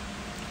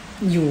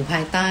อยู่ภา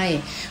ยใต้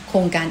โคร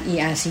งการ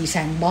ERC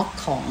Sandbox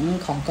ข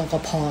องกก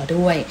พ.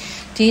ด้วย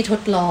ที่ท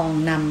ดลอง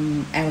น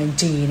ำ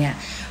LNG เนี่ย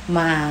ม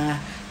า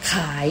ข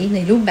ายใน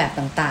รูปแบบ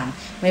ต่าง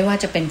ๆไม่ว่า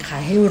จะเป็นขา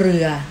ยให้เรื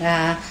อนะ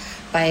คะ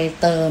ไป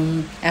เติม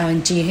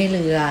LNG ให้เ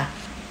รือ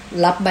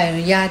รับใบอ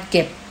นุญาตเ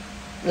ก็บ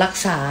รัก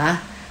ษา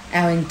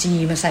LNG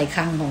มาใส่ค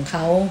ลังของเข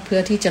าเพื่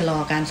อที่จะรอ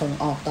การส่ง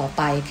ออกต่อไ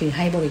ปคือใ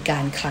ห้บริกา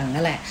รคลัง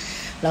นั่นแหละ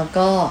แล้ว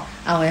ก็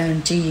เอา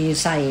LNG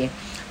ใส่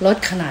รถ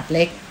ขนาดเ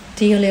ล็ก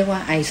ที่เรียกว่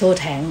า ISO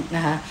Tank น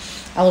ะคะ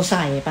เอาใ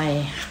ส่ไป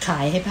ขา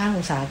ยให้ภาค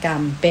อุตสาหกรร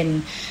มเ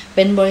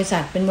ป็นบริษั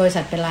ทเป็น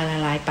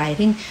รายไป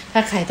ที่ถ้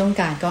าใครต้อง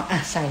การก็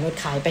ใส่รถ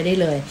ขายไปได้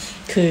เลย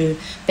คือ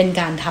เป็น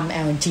การท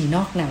ำ LNG น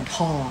อกแนว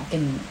ท่อเป็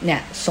นเนี่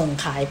ยส่ง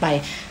ขายไป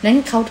นั้น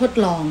เขาทด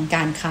ลองก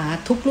ารค้า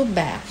ทุกรูปแ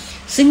บบ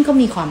ซึ่งก็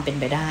มีความเป็น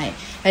ไปได้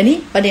อันนี้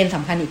ประเด็นส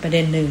ำคัญอีกประเ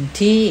ด็นหนึ่ง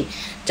ที่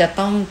จะ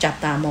ต้องจับ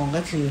ตามอง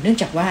ก็คือเนื่อง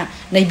จากว่า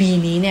ในปี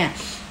นี้เนี่ย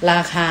ร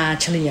าคา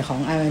เฉลี่ยของ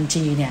LNG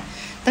เนี่ย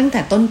ตั้งแต่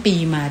ต้นปี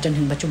มาจน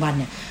ถึงปัจจุบัน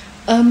เนี่ย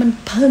มัน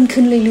เพิ่ม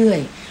ขึ้นเรื่อย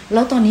ๆแ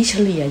ล้วตอนนี้เฉ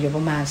ลี่ยอยู่ป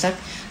ระมาณสัก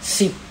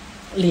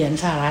10 เหรียญ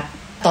สหรัฐ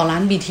ต่อล้า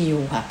น BTU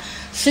ค่ะ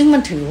ซึ่งมั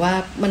นถือว่า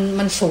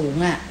มันสูง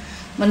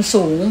มัน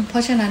สูงเพรา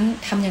ะฉะนั้น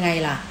ทำยังไง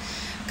ล่ะ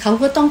เขา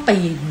ก็ต้องไป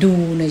ดู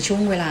ในช่ว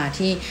งเวลา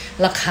ที่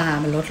ราคา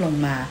มันลดลง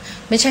มา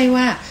ไม่ใช่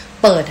ว่า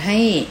เปิดให้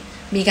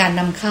มีการ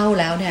นำเข้า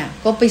แล้วเนี่ย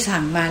ก็ไป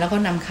สั่งมาแล้วก็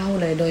นำเข้า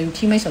เลยโดย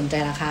ที่ไม่สนใจ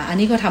ราคาอัน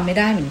นี้ก็ทำไม่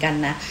ได้เหมือนกัน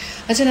นะ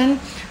เพราะฉะนั้น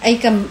ไอ้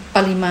ป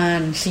ริมาณ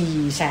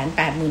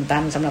 480,000 ตั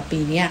นสำหรับปี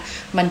นี้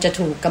มันจะ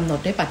ถูกกำหนด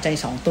ด้วยปัจจัย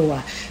2ตัว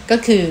ก็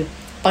คือ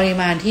ปริ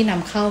มาณที่น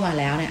ำเข้ามา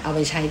แล้วเนี่ยเอาไป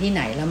ใช้ที่ไห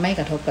นแล้วไม่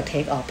กระทบกับ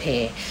Take or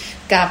Pay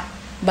กับ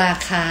รา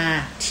คา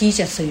ที่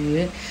จะซื้อ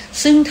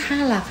ซึ่งถ้า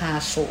ราคา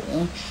สูง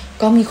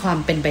ก็มีความ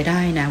เป็นไปไ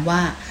ด้นะว่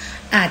า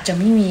อาจจะ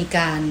ไม่มีก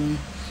าร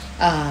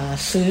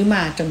ซื้อม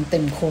าจนเต็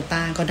มโคว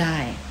ต้าก็ได้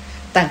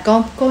แต่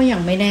ก็ยั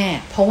งไม่แน่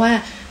เพราะว่า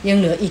ยัง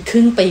เหลืออีกค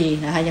รึ่งปี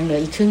นะคะยังเหลือ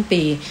อีกครึ่ง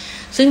ปี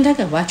ซึ่งถ้าเ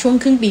กิดว่าช่วง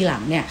ครึ่งปีหลั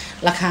งเนี่ย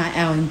ราคา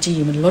LNG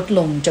มันลดล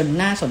งจน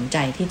น่าสนใจ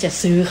ที่จะ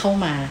ซื้อเข้า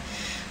มา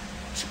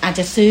อาจ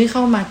จะซื้อเข้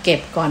ามาเก็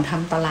บก่อนท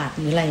ำตลาด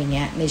หรืออะไรอย่างเ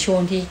งี้ยในช่ว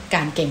งที่ก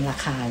ารเก็งรา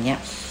คาเงี้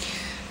ย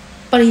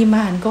ปริม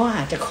าณก็อ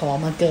าจจะขอ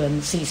มาเกิน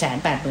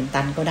 480,000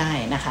 ตันก็ได้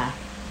นะคะ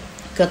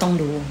ก็ต้อง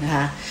ดูนะค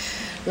ะ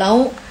แล้ว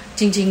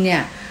จริงๆเนี่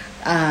ย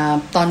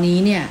ตอนนี้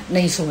เนี่ยใน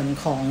ส่วน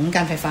ของก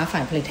ารไฟฟ้าฝ่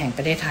ายผลิตแห่งป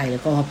ระเทศไทยหรื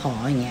อกฟผ.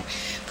อย่างเงี้ย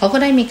เขาก็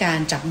ได้มีการ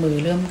จับมือ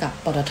ร่วมกับ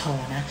ปตท.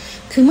นะ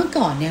คือเมื่อ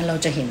ก่อนเนี่ยเรา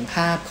จะเห็นภ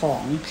าพขอ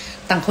ง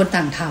ต่างคน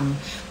ต่างท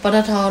ำปต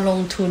ท.ลง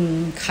ทุน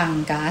คลัง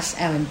ก๊าซ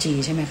LNG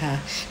ใช่ไหมคะ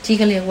ที่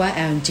ก็เรียกว่า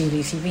LNG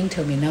Receiving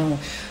Terminal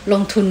ล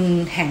งทุน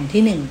แห่ง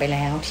ที่1ไปแ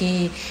ล้วที่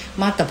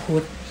มาบตาพุ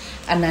ธ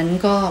อันนั้น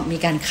ก็มี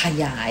การข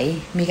ยาย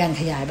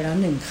ไปแล้ว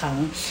1ครั้ง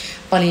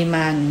ปริม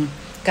าณ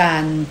กา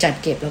รจัด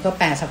เก็บแล้วก็แ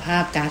ปรสภา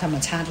พก๊าซธรรม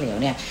ชาติเหลว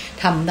เนี่ย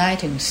ทำได้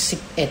ถึง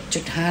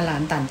 11.5 ล้า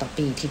นตันต่อ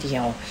ปีทีเดี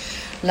ยว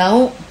แล้ว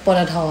ปต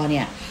ท.เ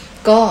นี่ย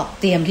ก็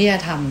เตรียมที่จะ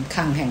ทำค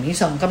ลังแห่งที่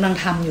2กำลัง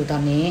ทำอยู่ตอ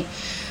นนี้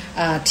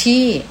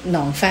ที่หน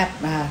องแฟบ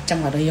จัง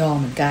หวัดระยอง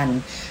เหมือนกัน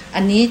อั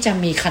นนี้จะ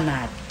มีขนา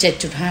ด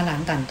 7.5 ล้า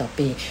นตันต่อ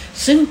ปี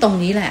ซึ่งตรง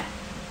นี้แหละ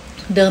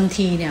เดิม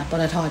ทีเนี่ยป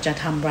ตท.จะ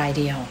ทำราย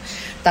เดียว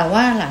แต่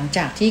ว่าหลังจ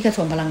ากที่กระทร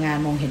วงพลังงาน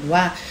มองเห็น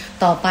ว่า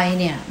ต่อไป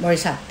เนี่ยบริ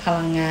ษัทพ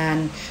ลังงาน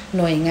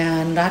หน่วยงา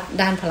นรัฐ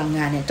ด้านพลังง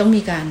านเนี่ยต้อง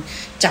มีการ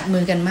จับมื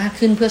อกันมาก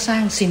ขึ้นเพื่อสร้า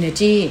งซินเนอร์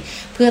จี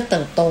เพื่อเ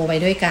ติบโตไป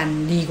ด้วยกัน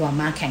ดีกว่า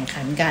มาแข่ง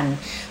ขันกัน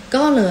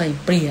ก็เลย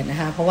เปลี่ยนนะ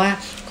คะเพราะว่า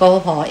กฟ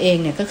ผ.เอง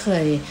เนี่ยก็เค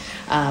ย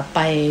ไป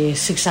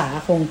ศึกษา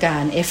โครงกา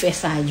ร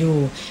FSRU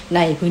ใน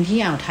พื้นที่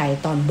อ่าวไทย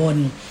ตอนบน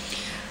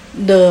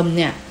เดิมเ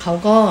นี่ยเขา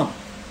ก็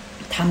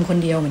ทำคน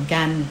เดียวเหมือน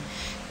กัน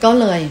ก็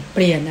เลยเป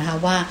ลี่ยนนะคะ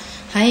ว่า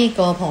ให้ก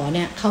ฟผ.เ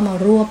นี่ยเข้ามา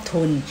รวบ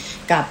ทุน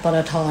กับปต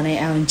ท.ใน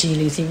LNG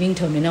Receiving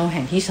Terminal แ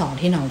ห่งที่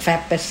2ที่หนองแฟ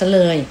บไปซะเ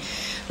ลย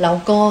แล้ว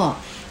ก็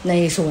ใน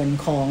ส่วน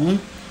ของ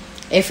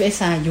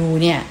FSRU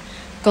เนี่ย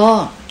ก็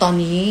ตอน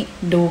นี้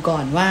ดูก่อ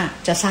นว่า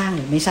จะสร้างห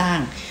รือไม่สร้าง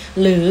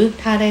หรือ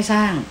ถ้าได้ส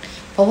ร้าง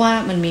เพราะว่า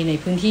มันมีใน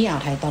พื้นที่อ่า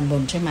วไทยตอนบ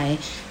นใช่ไหม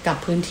กับ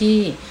พื้นที่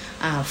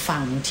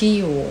ฝั่งที่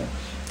อยู่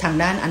ทาง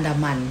ด้านอันดา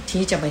มัน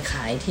ที่จะไปข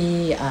ายที่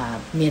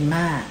เมียนม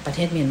าประเท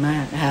ศเมียนมา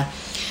นะคะ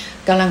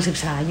กำลังศึก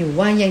ษาอยู่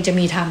ว่ายังจะ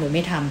มีทำหรือไ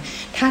ม่ท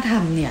ำถ้าท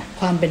ำเนี่ย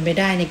ความเป็นไป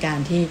ได้ในการ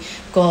ที่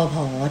กฟผ.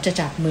จะ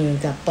จับมือ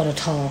กับปต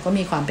ท.ก็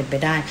มีความเป็นไป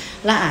ได้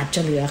และอาจจ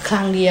ะเหลือค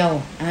รั้งเดียว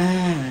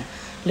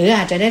หรืออ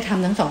าจจะได้ท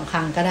ำทั้ง2ค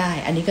รั้งก็ได้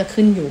อันนี้ก็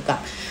ขึ้นอยู่กับ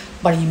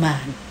ปริมา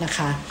ณนะค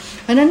ะ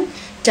เพราะฉะนั้น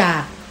จา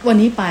กวัน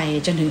นี้ไป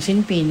จนถึงสิ้น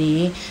ปีนี้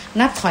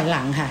นับถอยห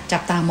ลังค่ะจั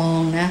บตามอ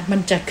งนะมัน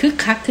จะคึก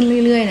คักขึ้น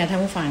เรื่อยๆนะท่า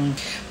นผู้ฟัง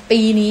ปี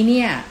นี้เ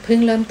นี่ยเพิ่ง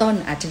เริ่มต้น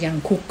อาจจะยัง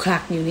คุกคลั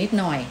กอยู่นิด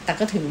หน่อยแต่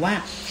ก็ถือว่า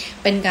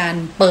เป็นการ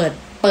เปิ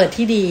ด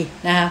ที่ดี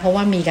นะคะเพราะ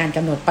ว่ามีการก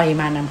ำหนดปริ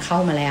มาณนำเข้า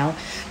มาแล้ว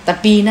แต่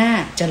ปีหน้า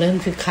จะเริ่ม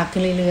คึกคักขึ้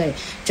นเรื่อย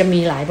ๆจะมี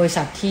หลายบริ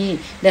ษัทที่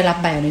ได้รับ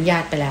ใบอนุญา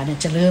ตไปแล้วเนี่ย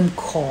จะเริ่ม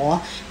ขอ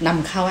น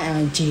ำเข้า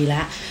LNG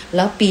แ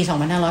ล้วปี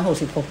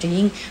2566จะ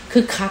ยิ่งคึ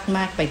กคักม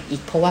ากไปอี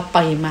กเพราะว่าป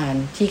ริมาณ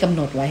ที่กำห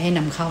นดไว้ให้น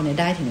ำเข้าเนี่ย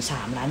ได้ถึง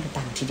3ล้าน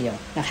ตันทีเดียว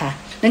นะคะ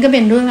นั่นก็เป็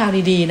นเรื่องราว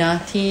ดีๆเนาะ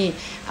ที่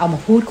เอามา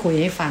พูดคุย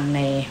ให้ฟังใ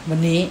นวัน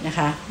นี้นะค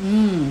ะ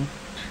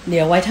เ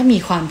ดี๋ยวไว้ถ้ามี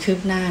ความคืบ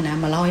หน้านะ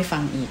มาเล่าให้ฟั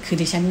งอีกคือ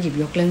ดิฉันหยิบ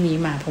ยกเรื่องนี้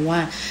มาเพราะว่า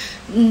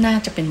น่า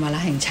จะเป็นวาระ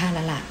แห่งชาติแ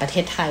ล้วล่ะประเท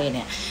ศไทยเ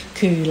นี่ย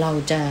คือเรา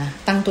จะ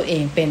ตั้งตัวเอ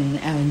งเป็น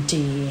LNG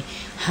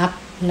Hub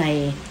ใน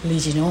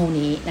Regional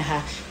นี้นะคะ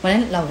เพราะฉะ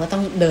นั้นเราก็ต้อ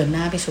งเดินห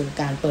น้าไปสู่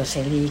การเปิดเส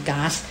รีก๊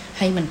าซใ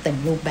ห้มันเต็ม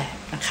รูปแบบ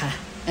นะคะ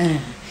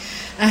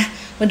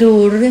มาดู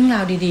เรื่องร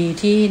าวดี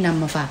ๆที่น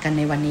ำมาฝากกันใ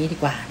นวันนี้ดี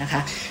กว่านะค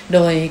ะโด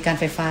ยการ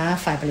ไฟฟ้า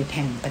ฝ่ายผลิตแ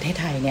ห่งประเทศ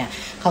ไทยเนี่ย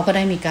เขาก็ไ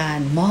ด้มีการ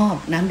มอบ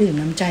น้ำดื่ม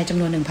น้ำใจจ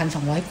ำนวน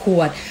 1,200 ข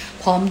วด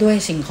พร้อมด้วย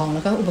สิ่งของแ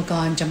ล้วก็อุปก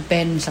รณ์จำเป็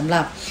นสำห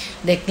รับ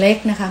เด็กเล็ก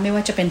นะคะไม่ว่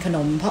าจะเป็นขน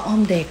มพ่ออ้อ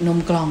มเด็กนม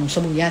กล่องส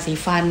บู่ยาสี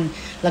ฟัน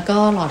แล้วก็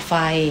หลอดไฟ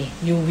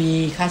UV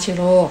ฆ่าเชื้อ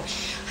โรค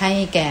ให้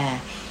แก่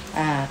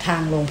ทา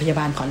งโรงพยา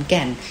บาลขอนแ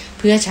ก่น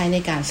เพื่อใช้ใน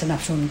การสนับ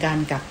สนุนการ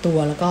กักตัว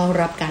แล้วก็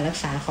รับการรัก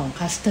ษาของค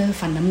ลัสเตอร์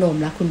ฟันน้ำนม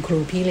และคุณครู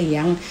พี่เลี้ย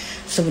ง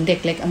ศูนย์เด็ก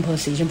เล็กอำเภอ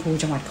ศรีชมพู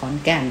จังหวัดขอน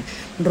แก่น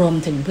รวม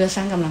ถึงเพื่อส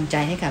ร้างกำลังใจ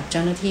ให้กับเจ้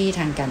าหน้าที่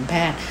ทางการแพ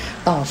ทย์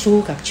ต่อสู้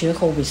กับเชื้อ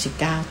โควิด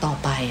 -19 ต่อ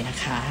ไปนะ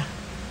คะ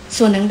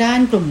ส่วนทางด้าน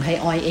กลุ่มไทย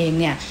ออยล์เอง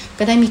เนี่ย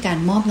ก็ได้มีการ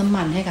มอบน้ำ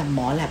มันให้กับหม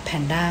อแลบแพ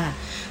นด้า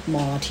หม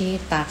อที่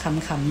ตา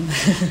ค้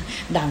ำ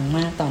ๆ ดังม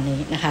ากตอน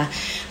นี้นะคะ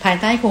ภาย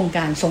ใต้โครงก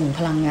ารส่งพ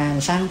ลังงาน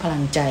สร้างพลั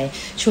งใจ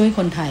ช่วยค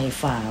นไทย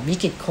ฝ่าวิ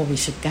กฤตโควิ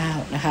ด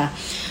 -19 นะคะ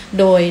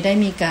โดยได้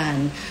มีการ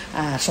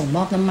ส่งม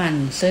อบน้ำมัน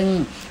ซึ่ง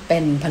เป็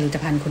นผลิต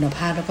ภัณฑ์คุณภ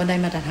าพแล้วก็ได้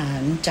มาตรฐา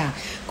นจาก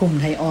กลุ่ม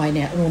ไทยออยล์เ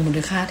นี่ยรวมมูล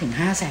ค่าถึง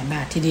 500,000 บ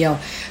าททีเดียว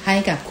ให้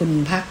กับคุณ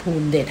ภาคภู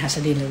มิเดชหัส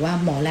ดินหรือว่า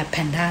หมอแลบแพ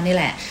นด้านี่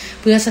แหละ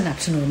เพื่อสนับ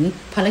สนุน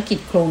ภารกิจ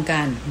โครงก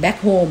ารแบ็ค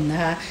โฮมน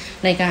ะคะ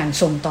ในการ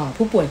ส่งต่อ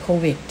ผู้ป่วยโค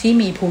วิดที่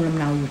มีภูมิลำ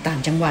เนาอยู่ต่า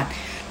งจังหวัด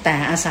แต่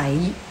อาศัย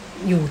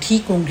อยู่ที่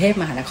กรุงเทพ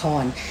มหานค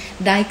ร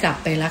ได้กลับ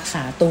ไปรักษ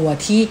าตัว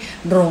ที่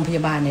โรงพย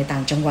าบาลในต่า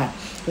งจังหวัด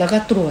แล้วก็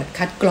ตรวจ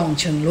คัดกรอง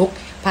เชิงลุก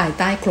ภายใ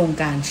ต้โครง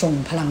การส่ง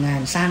พลังงา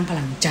นสร้างพ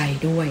ลังใจ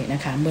ด้วยน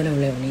ะคะเมื่อ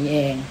เร็วๆนี้เอ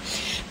ง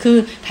คือ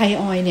ไทย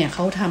ออยล์เนี่ยเข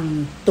าท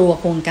ำตัว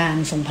โครงการ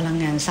ส่งพลัง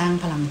งานสร้าง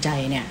พลังใจ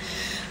เนี่ย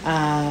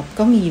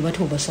ก็มีวัต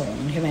ถุประสง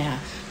ค์ใช่ไหมคะ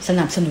ส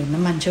นับสนุน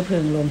น้ำมันเชื้อเพลิ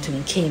งรวมถึง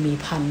เคมี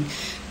ภัณฑ์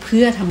เ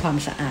พื่อทำความ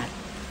สะอาด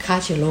ฆ่า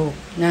เชื้อโรค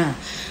นะ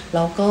แ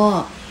ล้ว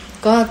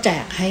ก็แจ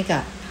กให้กั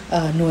บ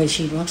หน่วย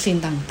ฉีดวัคซีน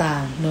ต่า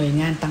งๆหน่วย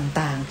งาน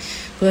ต่าง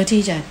ๆเพื่อ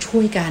ที่จะช่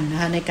วยกันนะ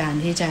คะในการ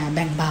ที่จะแ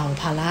บ่งเบา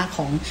ภาระข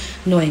อง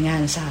หน่วยงา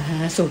นสาธา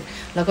รณสุข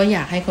แล้วก็อย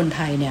ากให้คนไ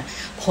ทยเนี่ย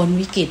พ้น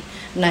วิกฤต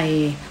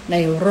ใน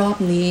รอบ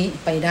นี้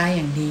ไปได้อ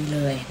ย่างดีเล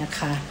ยนะค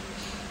ะ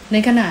ใน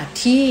ขณะ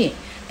ที่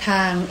ท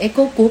าง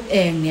Eco Group เอ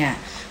งเนี่ย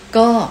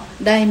ก็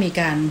ได้มี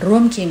การร่ว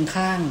มเคียง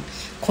ข้าง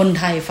คน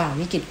ไทยฝ่า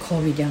วิกฤตโค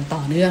วิดอย่างต่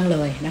อเนื่องเล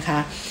ยนะคะ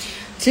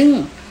ซึ่ง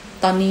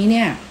ตอนนี้เ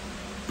นี่ย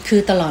คื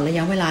อตลอดระย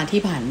ะเวลา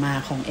ที่ผ่านมา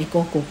ของ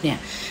Eco Group เนี่ย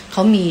เข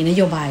ามีนโ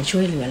ยบายช่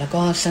วยเหลือแล้ว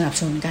ก็สนับส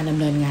นุนการดำ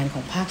เนินงานข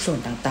องภาคส่วน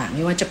ต่างๆไ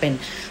ม่ว่าจะเป็น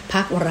ภ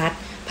าครัฐ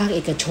ภาคเอ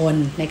กชน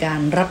ในการ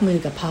รับมือ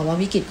กับภาวะ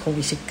วิกฤตโค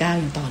วิด -19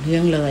 อย่างต่อเนื่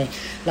องเลย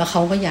แล้วเข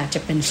าก็อยากจะ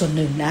เป็นส่วน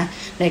หนึ่งนะ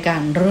ในกา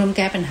รเริ่มแ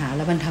ก้ปัญหาแ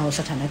ละบรรเทา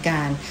สถานก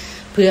ารณ์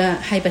เพื่อ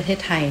ให้ประเทศ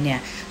ไทยเนี่ย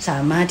สา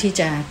มารถที่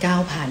จะก้า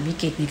วผ่านวิ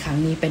กฤตในครั้ง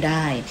นี้ไปไ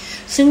ด้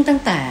ซึ่งตั้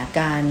งแต่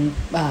การ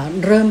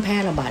เริ่มแพร่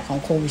ระบาดของ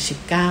โควิด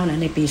 -19 นะ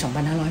ในปี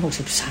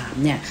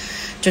 2563 เนี่ย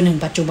จนถึง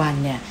ปัจจุบัน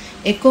เนี่ย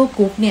Eco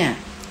Group เนี่ย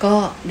ก็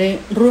ได้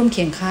ร่วมเ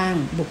คียงข้าง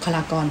บุคล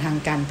ากรทาง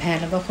การแพท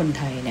ย์แล้วก็คนไ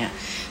ทยเนี่ย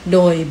โด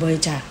ยบริ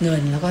จาคเงิ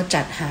นแล้วก็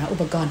จัดหาอุ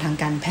ปกรณ์ทาง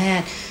การแพ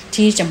ทย์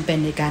ที่จำเป็น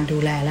ในการดู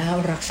แลและ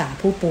รักษา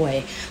ผู้ป่วย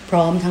พ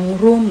ร้อมทั้ง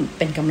ร่วม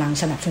เป็นกำลัง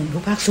สนับสนุนทุ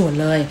กภาคส่วน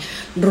เลย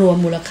รวม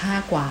มูลค่า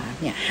กว่า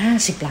เนี่ย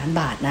50 ล้าน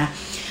บาทนะ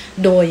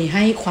โดยใ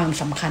ห้ความ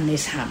สำคัญใน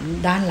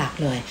3ด้านหลัก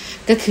เลย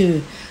ก็คือ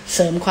เส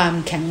ริมความ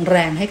แข็งแร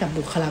งให้กับ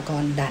บุคลาก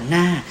รด่านห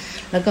น้า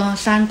แล้วก็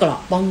สร้างเกราะ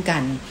ป้องกั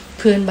น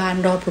เพื่อนบ้าน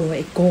รอบรั้ว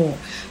เอโก้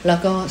แล้ว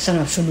ก็ส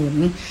นับสนุน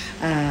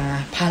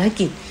ภาร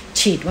กิจ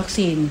ฉีดวัค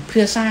ซีนเ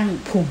พื่อสร้าง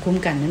ภูมิคุ้ม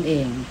กันนั่นเอ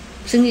ง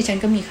ซึ่งดิฉัน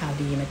ก็มีข่าว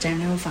ดีมาแจ้งใ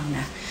ห้ท่านฟังน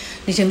ะ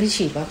ดิฉันไป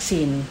ฉีดวัคซี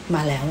นม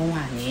าแล้วเมื่อว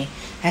านนี้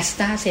แอสต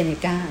ราเซเน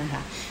กานะค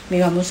ะมี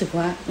ความรู้สึก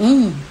ว่า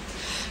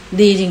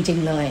ดีจริง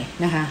ๆเลย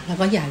นะคะแล้ว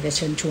ก็อยากจะเ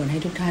ชิญชวนให้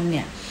ทุกท่านเ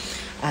นี่ย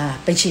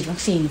ไปฉีดวั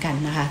คซีนกัน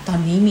นะคะตอน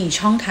นี้มี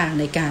ช่องทาง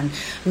ในการ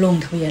ลง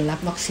ทะเบียนรับ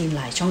วัคซีนห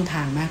ลายช่องท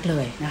างมากเล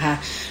ยนะคะ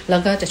แล้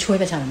วก็จะช่วย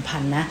ประชาสัมพั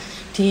นธ์นะ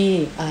ที่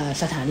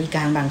สถานีก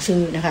ลางบางซื่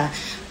อนะคะ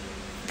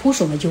ผู้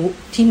สูงอายุ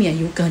ที่มีอา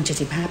ยุเกิน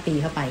75ปี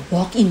เข้าไป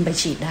walk in ไป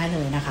ฉีดได้เล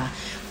ยนะคะ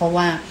เพราะ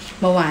ว่า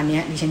เมื่อวานนี้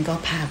ดิฉันก็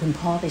พาคุณ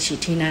พ่อไปฉีด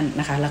ที่นั่น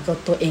นะคะแล้วก็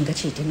ตัวเองก็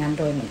ฉีดที่นั่น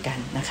โดยเหมือนกัน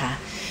นะคะ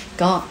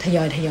ก็ทย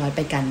อยไป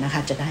กันนะค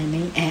ะจะได้ไ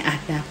ม่แออัด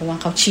นะเพราะว่า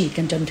เขาฉีด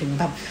กันจนถึง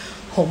แบบ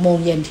6 โมง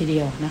เย็นทีเดี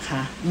ยวนะค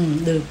ะ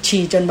หรือฉี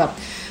ดจนแบบ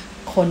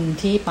คน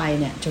ที่ไป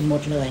เนี่ยจนหม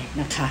ดเลย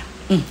นะคะ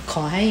ข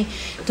อให้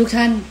ทุก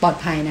ท่านปลอด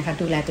ภัยนะคะ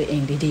ดูแลตัวเอ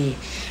งดี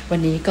ๆวัน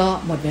นี้ก็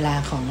หมดเวลา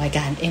ของรายก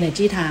าร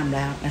Energy Time แ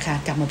ล้วนะคะ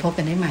กลับมาพบ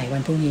กันได้ใหม่วั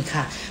นพรุ่งนี้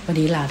ค่ะวัน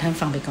นี้ลาท่าน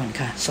ฟังไปก่อน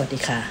ค่ะสวัสดี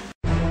ค่ะ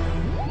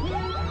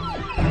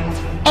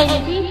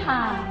Energy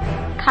Time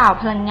ข่าว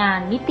พลังงาน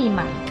มิติให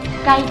ม่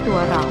ใกล้ตัว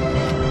เรา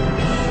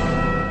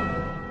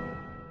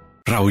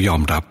ยอ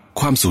มรับ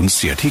ความสูญเ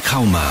สียที่เข้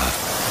ามา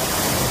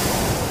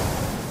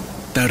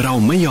แต่เรา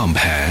ไม่ยอมแ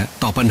พ้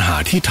ต่อปัญหา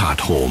ที่ถา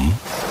โถม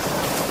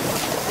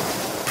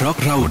เพราะ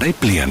เราได้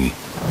เปลี่ยน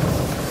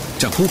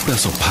จากผู้ประ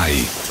สบภัย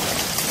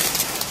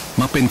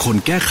มาเป็นคน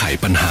แก้ไข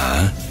ปัญหา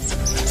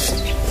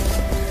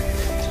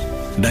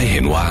ได้เห็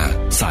นว่า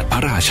ศาสตร์พร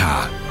ะราชา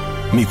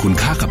มีคุณ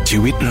ค่ากับชี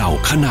วิตเรา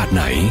ขนาดไ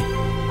หน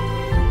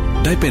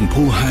ได้เป็น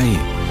ผู้ให้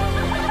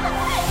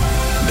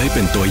ได้เ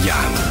ป็นตัวอย่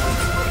าง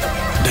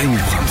ได้มี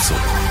ความสุ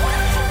ข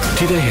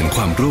ที่ได้เห็นค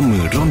วามร่วมมื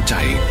อร่วมใจ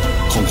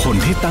ของคน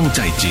ที่ตั้งใ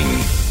จจริง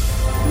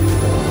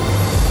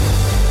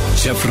เ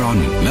ชฟรอน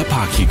และภ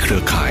าคีเครื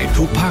อข่าย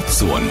ทุกภาค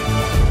ส่วน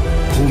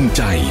ภูมิใ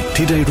จ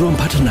ที่ได้ร่วม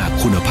พัฒนา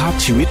คุณภาพ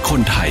ชีวิตค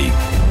นไทย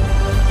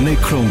ใน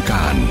โครงก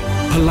าร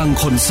พลัง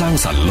คนสร้าง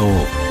สรรค์โล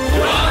ก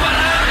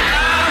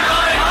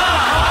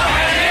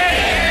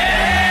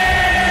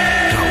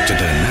เราจะ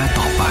เดินหน้า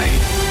ต่อไป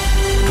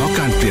เพราะก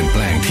ารเปลี่ยนแป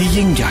ลงที่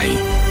ยิ่งใหญ่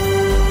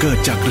เกิด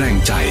จากแรง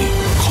ใจ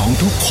ของ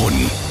ทุกคน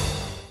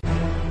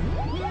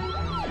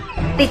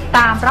ติดต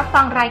ามรับ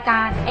ฟังรายก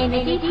าร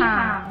Energy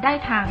Time ได้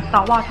ทางส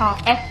วท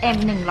FM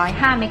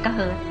 105 เมกะเ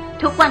ฮิรตซ์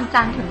ทุกวัน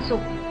จันทร์ถึงศุ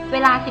กร์เว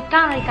ลา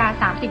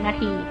 19:30 น.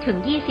 ถึง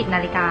 20:00 น.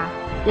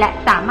 และ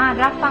สามารถ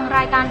รับฟังร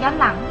ายการย้อน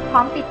หลังพร้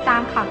อมติดตา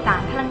มข่าวสา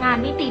รพลังงาน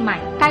มิติใหม่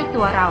ใกล้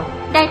ตัวเรา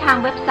ได้ทาง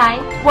เว็บไซ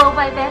ต์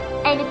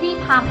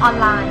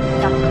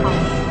www.energytimeonline.com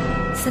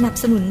สนับ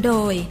สนุนโด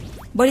ย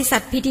บริษั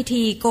ท PTT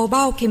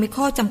Global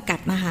Chemical จำกัด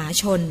มหา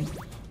ชน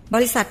บ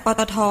ริษัทป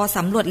ตท.ส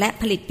ำรวจและ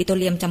ผลิตปิโตร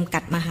เลียมจำกั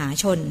ดมหา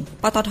ชน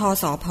ปตท.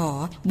สผ.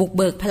บุกเ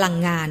บิกพลัง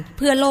งานเ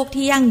พื่อโลก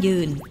ที่ยั่งยื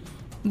น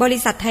บริ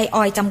ษัทไทยอ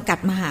อยล์จำกัด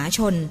มหาช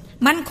น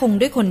มั่นคง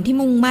ด้วยคนที่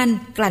มุ่งมั่น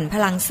กลั่นพ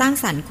ลังสร้าง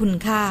สรรค์คุณ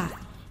ค่า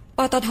ป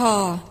ตท.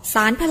ส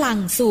ารพลัง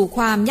สู่ค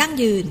วามยั่ง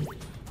ยืน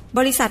บ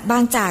ริษัทบา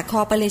งจากคอ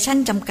ร์ปอเรชั่น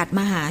จำกัด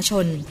มหาช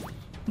น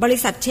บริ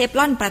ษัทเชฟร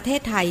อนประเท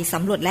ศไทยส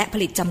ำรวจและผ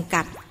ลิตจำ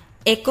กัด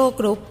Eco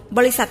Group บ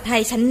ริษัทไท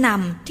ยชั้นน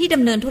ำที่ด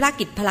ำเนินธุร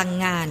กิจพลัง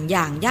งานอ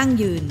ย่างยั่ง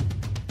ยืน